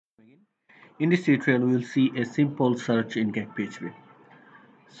In this tutorial, we will see a simple search in CakePHP.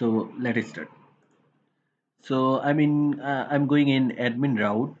 So let us start. So I'm going in admin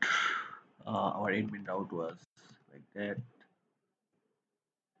route. Our admin route was like that,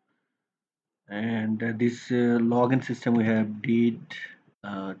 and this login system we have did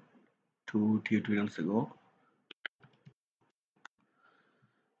uh, 2 tutorials ago.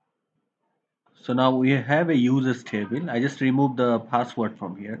 So now we have a users table. I just removed the password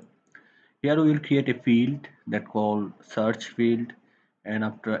from here. Here we will create a field that called search field and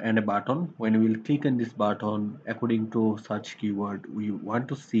a button. When we will click on this button, according to search keyword, we want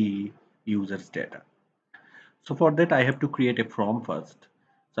to see users data. So for that I have to create a from first.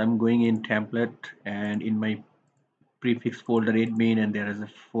 So I'm going in template and in my prefix folder admin, and there is a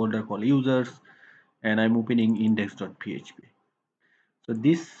folder called users, and I'm opening index.php. So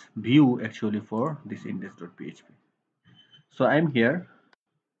this view actually for this index.php. So I'm here.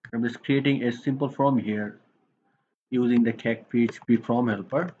 I'm just creating a simple from here using the CakePHP from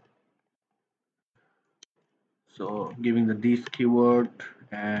helper. So giving the this keyword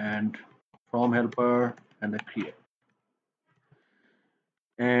and from helper and the create,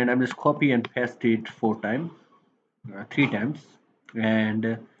 and I'm just copy and paste it 4 times, 3 times,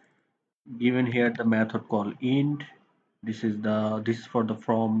 and given here the method called int. This is for the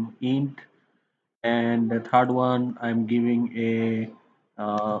from int, and the third one I'm giving a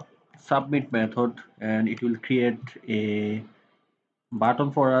submit method, and it will create a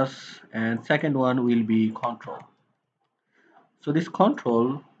button for us, and second one will be control. So this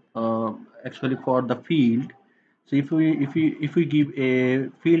control actually for the field. So if we give a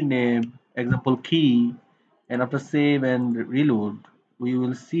field name example key, and after save and reload, we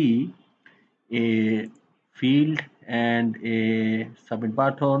will see a field and a submit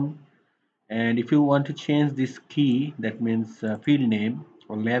button. And if you want to change this key, that means field name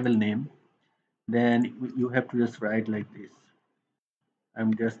or level name, then you have to just write like this.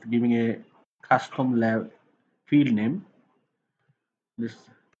 I'm just giving a custom level field name. This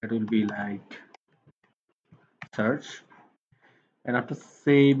that will be like search, and after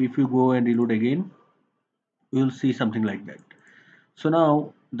save, if you go and reload again, you will see something like that. So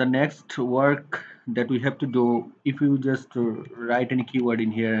now the next work that we have to do, if you just write any keyword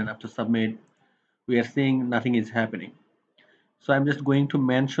in here and after submit, we are seeing nothing is happening. So I'm just going to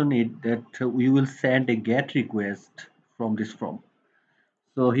mention it that we will send a get request from this from.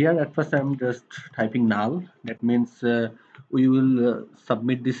 So here at first I'm just typing null. That means we will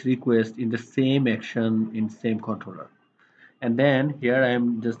submit this request in the same action in same controller. And then here I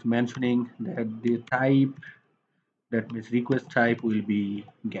am just mentioning that the type, that means request type, will be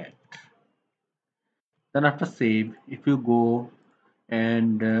get. Then after save, if you go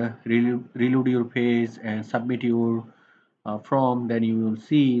and reload your page and submit your from, then you will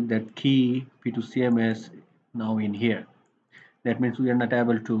see that key p2cms now in here. That means we are not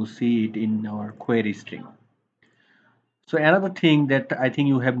able to see it in our query string. So another thing that I think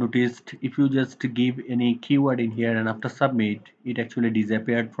you have noticed, if you just give any keyword in here and after submit, it actually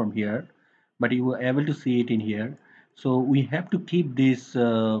disappeared from here, but you were able to see it in here. So we have to keep this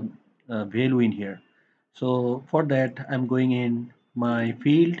value in here. So for that, I'm going in my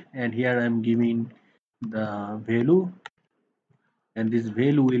field, and here I'm giving the value, and this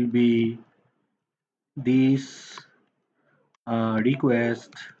value will be this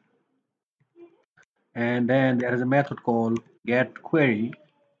request, and then there is a method called get query,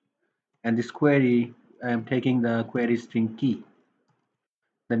 and this query, I am taking the query string key,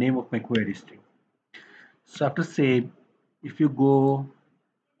 the name of my query string. So after save, if you go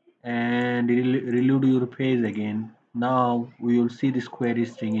and reload your page again, now we will see this query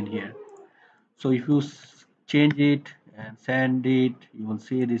string in here. So if you change it and send it, you will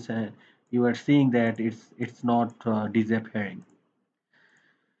see this. You are seeing that it's not disappearing.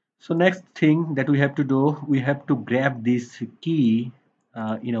 So next thing that we have to do, we have to grab this key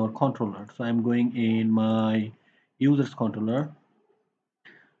in our controller. So I'm going in my users controller,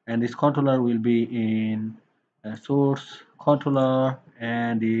 and this controller will be in source controller,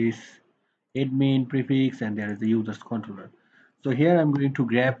 and this admin prefix, and there is the users controller. So here I'm going to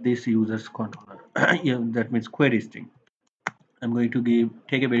grab this users controller. Yeah, that means query string. I'm going to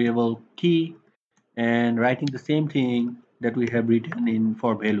take a variable key and writing the same thing that we have written in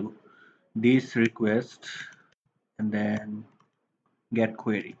for value, this request, and then get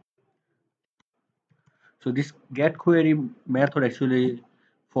query. So this get query method actually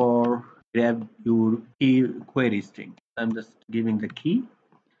for grab your key query string. I'm just giving the key.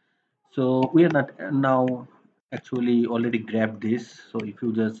 So we are not now actually already grabbed this. So if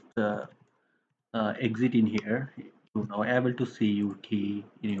you just exit in here, you're now able to see your key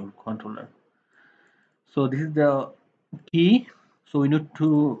in your controller. So this is the key. So we need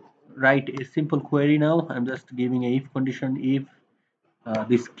to write a simple query now. I'm just giving a if condition. If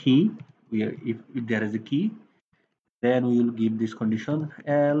this key, if there is a key, then we will give this condition.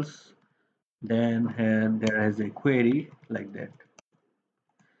 Else, then there is a query like that.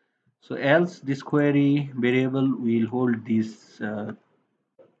 So else this query variable will hold this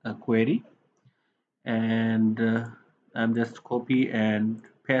query, and I'm just copy and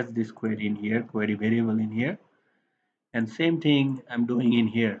paste this query in here, query variable in here, and same thing I'm doing in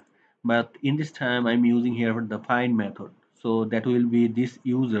here, but in this time I'm using here the find method. So that will be this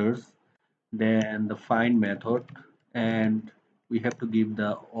users, then the find method, and we have to give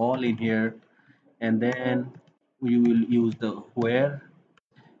the all in here, and then we will use the where,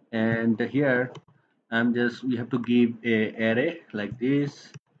 and here we have to give a array like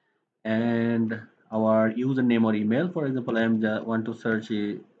this, and our username or email. For example, I want to search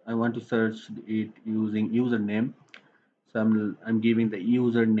it using username. So I'm giving the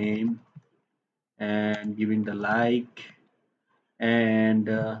username and giving the like, and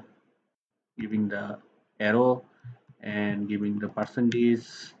giving the arrow, and giving the percentage,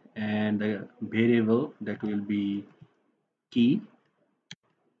 and the variable that will be key,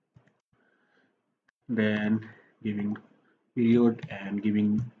 then giving period and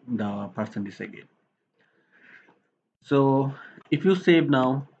giving the percentage again. So if you save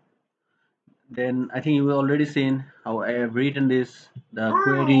now, then I think you have already seen how I have written this, the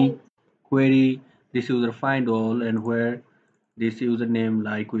query this user find all, and where this username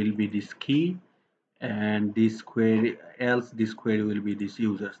like will be this key, and this query else this query will be this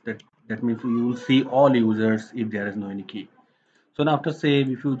users. That means you will see all users if there is no any key. So now after save,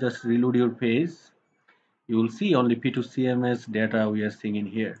 if you just reload your page, you will see only P2CMS data we are seeing in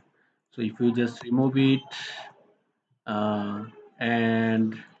here. So if you just remove it,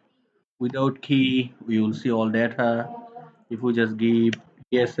 and without key, we will see all data. If we just give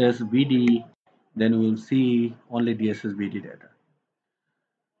DSS BD, then we will see only DSS BD data.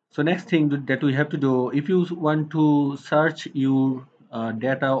 So next thing that we have to do, if you want to search your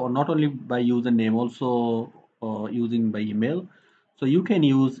data, or not only by username, also using by email, so you can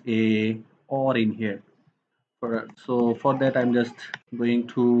use a or in here. So for that, I'm just going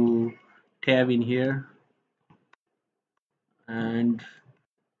to tab in here and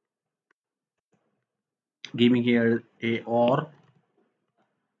giving here a or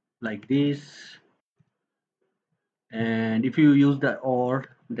like this. And if you use the or,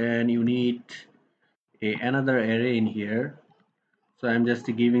 then you need another array in here. So I'm just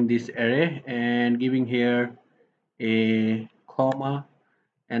giving this array and giving here a comma,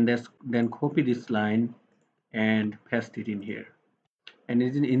 and then copy this line and paste it in here. And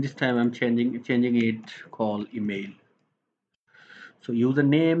in this time I'm changing it called email. So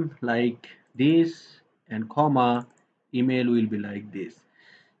username like this, and comma, email will be like this.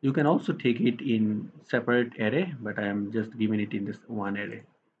 You can also take it in separate array, but I am just giving it in this one array.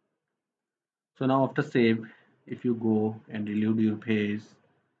 So now after save, if you go and reload your page,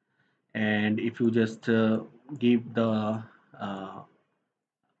 and if you just give the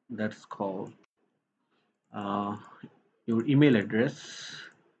that's called uh, your email address,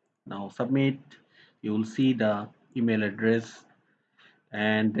 now submit, you will see the email address.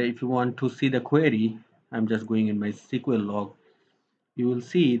 And if you want to see the query, I'm just going in my SQL log, you will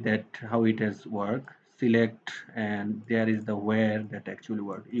see that how it has worked. Select, and there is the where that actually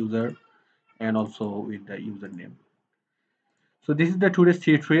work user, and also with the username. So this is the today's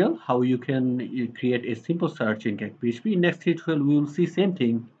tutorial, how you can create a simple search in CakePHP. In next tutorial, we will see same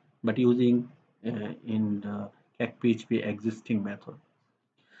thing, but using in the CakePHP existing method.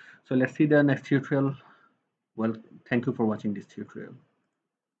 So let's see the next tutorial. Well, thank you for watching this tutorial.